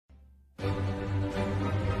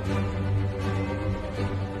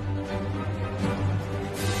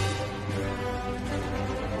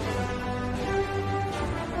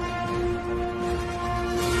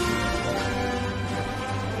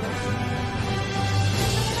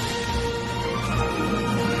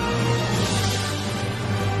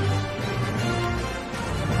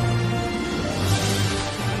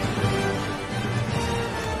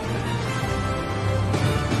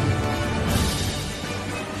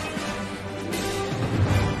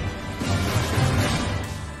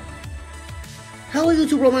Hello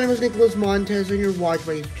YouTube world, my name is Nicholas Montez and you're watching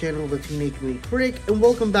my YouTube channel, The Teenage Movie Critic, and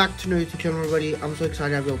welcome back to my YouTube channel everybody. I'm so excited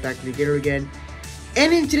to have you all back together again.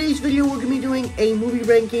 And in today's video, we're going to be doing a movie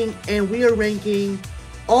ranking, and we are ranking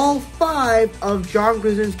all 5 of John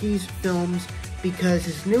Krasinski's films, because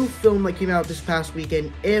his new film that came out this past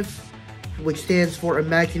weekend, If, which stands for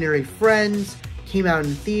Imaginary Friends, came out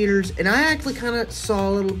in theaters, and I actually kind of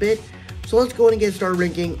saw a little bit. So let's go ahead and get started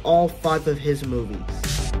ranking all 5 of his movies.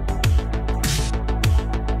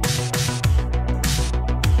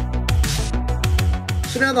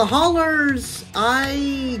 So now the Hollars,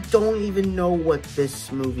 I don't even know what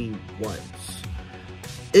this movie was.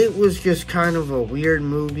 It was just kind of a weird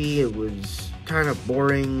movie. It was kind of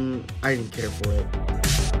boring. I didn't care for it.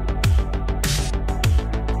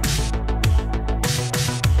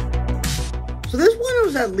 So this one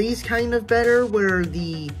was at least kind of better, where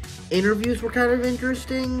the interviews were kind of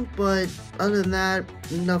interesting, but other than that,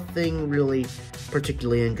 nothing really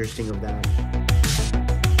particularly interesting of that.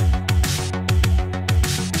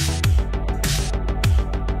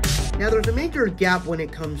 Now, there's a major gap when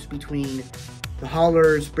it comes between the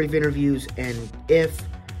Hollars, Brief Interviews, and If.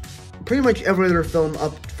 Pretty much every other film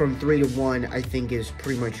up from 3 to 1, I think, is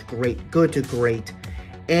pretty much great, good to great.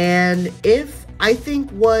 And If, I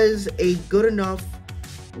think, was a good enough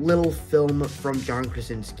little film from John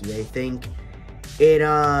Krasinski. I think it,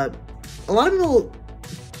 a lot of people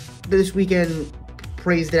this weekend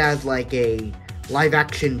praised it as like a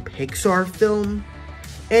live-action Pixar film.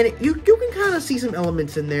 And you can kind of see some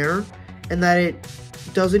elements in there, and that it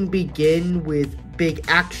doesn't begin with big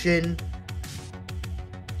action.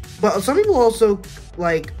 But some people also,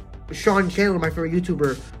 like Sean Chandler, my favorite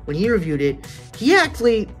YouTuber, when he reviewed it, he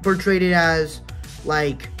actually portrayed it as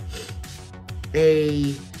like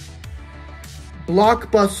a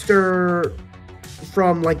blockbuster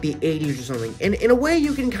from like the 80s or something. And in a way,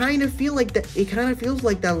 you can kind of feel like that. It kind of feels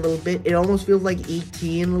like that a little bit. It almost feels like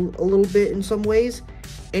E.T. in a little bit in some ways.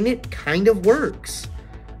 And it kind of works.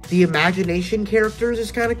 The imagination characters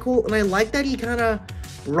is kind of cool, and I like that he kind of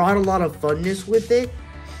brought a lot of funness with it.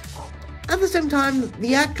 At the same time,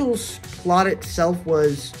 the actual plot itself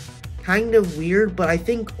was kind of weird, but I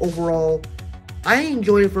think overall, I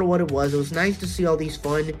enjoyed it for what it was. It was nice to see all these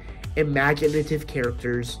fun, imaginative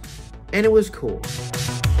characters, and it was cool.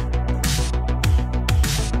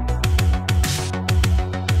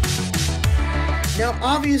 Now,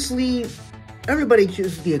 obviously, everybody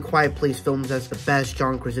chooses the A Quiet Place films as the best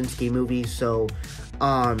John Krasinski movies, so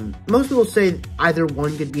most people say either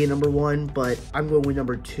one could be a number 1, but I'm going with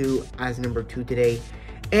number 2 as number 2 today.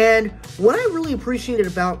 And what I really appreciated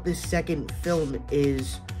about this second film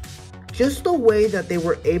is just the way that they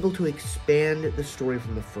were able to expand the story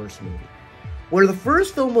from the first movie. Where the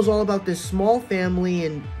first film was all about this small family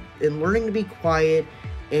and learning to be quiet,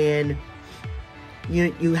 and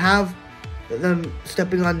you have them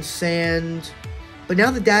stepping on sand, but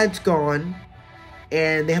now the dad's gone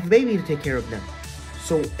and they have a baby to take care of now.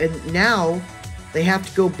 So, and now they have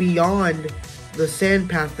to go beyond the sand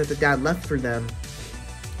path that the dad left for them.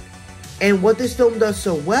 And what this film does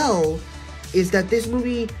so well is that this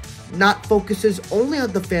movie not focuses only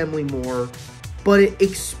on the family more, but it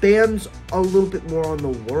expands a little bit more on the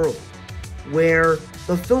world, where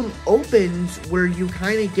the film opens where you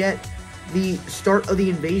kind of get the start of the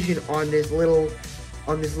invasion on this little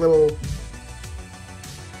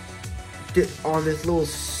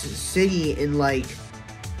city in like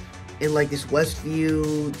this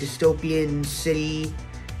Westview dystopian city,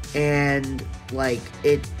 and like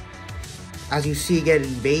it, as you see it get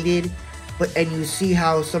invaded, and you see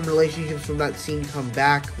how some relationships from that scene come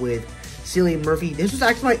back with Cillian Murphy. This was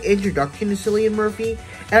actually my introduction to Cillian Murphy,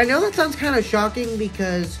 and I know that sounds kind of shocking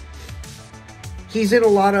because he's in a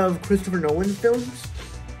lot of Christopher Nolan films.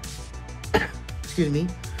 Excuse me.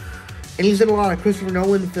 And he's in a lot of Christopher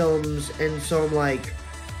Nolan films, and so I'm like,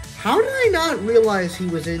 how did I not realize he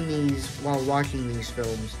was in these while watching these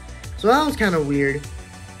films? So that was kind of weird.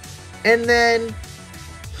 And then,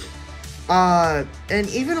 and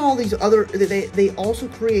even all these other, they also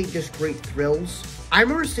create just great thrills. I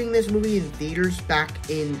remember seeing this movie in theaters back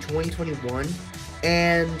in 2021,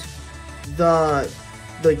 and the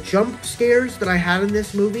jump scares that I had in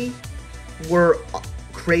this movie were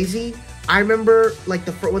crazy. I remember, like,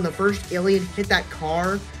 when the first alien hit that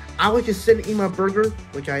car, I was just sitting eating my burger,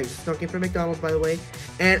 which I snuck in from McDonald's, by the way,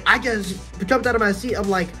 and I just jumped out of my seat. I'm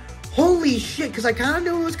like, holy shit, because I kind of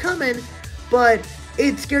knew it was coming, but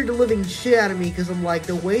it scared the living shit out of me, because I'm like,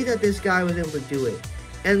 the way that this guy was able to do it.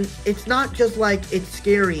 And it's not just like it's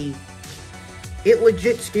scary, it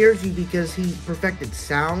legit scares you because he perfected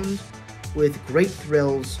sound with great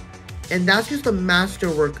thrills, And that's just a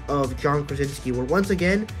masterwork of John Krasinski, where once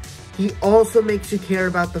again, he also makes you care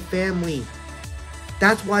about the family.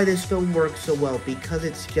 That's why this film works so well, because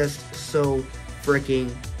it's just so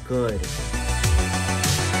freaking good.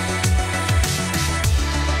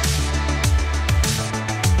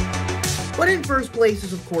 But in first place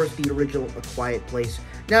is, of course, the original A Quiet Place.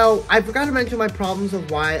 Now, I forgot to mention my problems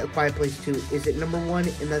of why A Quiet Place 2 isn't number 1,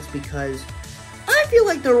 and that's because I feel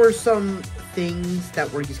like there were some things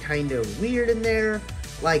that were just kind of weird in there.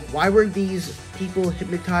 Like, why were these people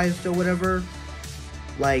hypnotized or whatever?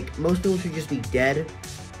 Like, most people should just be dead.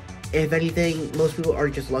 If anything, most people are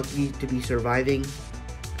just lucky to be surviving.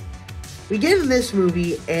 We get in this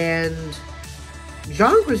movie, and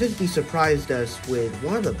John Krasinski surprised us with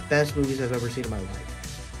one of the best movies I've ever seen in my life.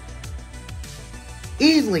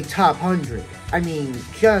 Easily top 100. I mean,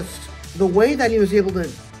 just the way that he was able to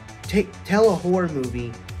tell a horror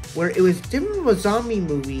movie where it was different from a zombie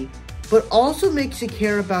movie, but also makes you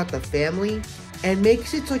care about the family and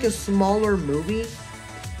makes it like a smaller movie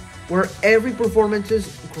where every performance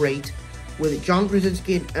is great. With John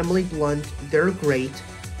Krasinski and Emily Blunt, they're great.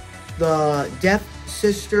 The deaf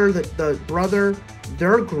sister, the brother,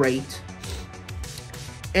 they're great.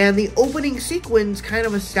 And the opening sequence kind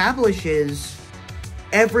of establishes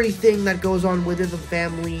everything that goes on within the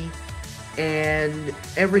family, and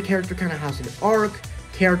every character kind of has an arc.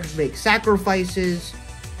 Characters make sacrifices,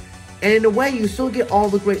 and in a way, you still get all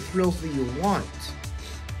the great thrills that you want.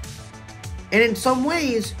 And in some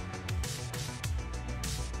ways,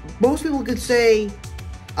 most people could say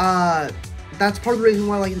that's part of the reason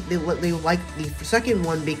why they like the second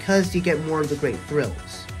one, because you get more of the great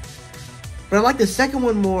thrills. But I like the second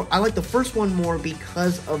one more. I like the first one more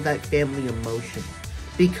because of that family emotion,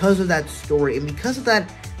 because of that story, and because of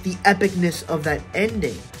that the epicness of that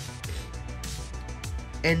ending,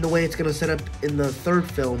 and the way it's gonna set up in the third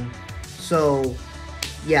film. So,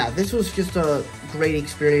 yeah, this was just a great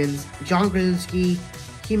experience. John Krasinski,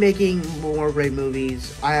 keep making more great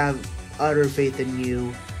movies. I have utter faith in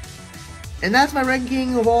you. And that's my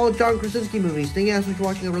ranking of all John Krasinski movies. Thank you guys so much for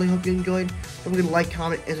watching. I really hope you enjoyed. Don't forget to like,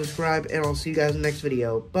 comment, and subscribe, and I'll see you guys in the next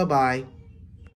video. Bye-bye.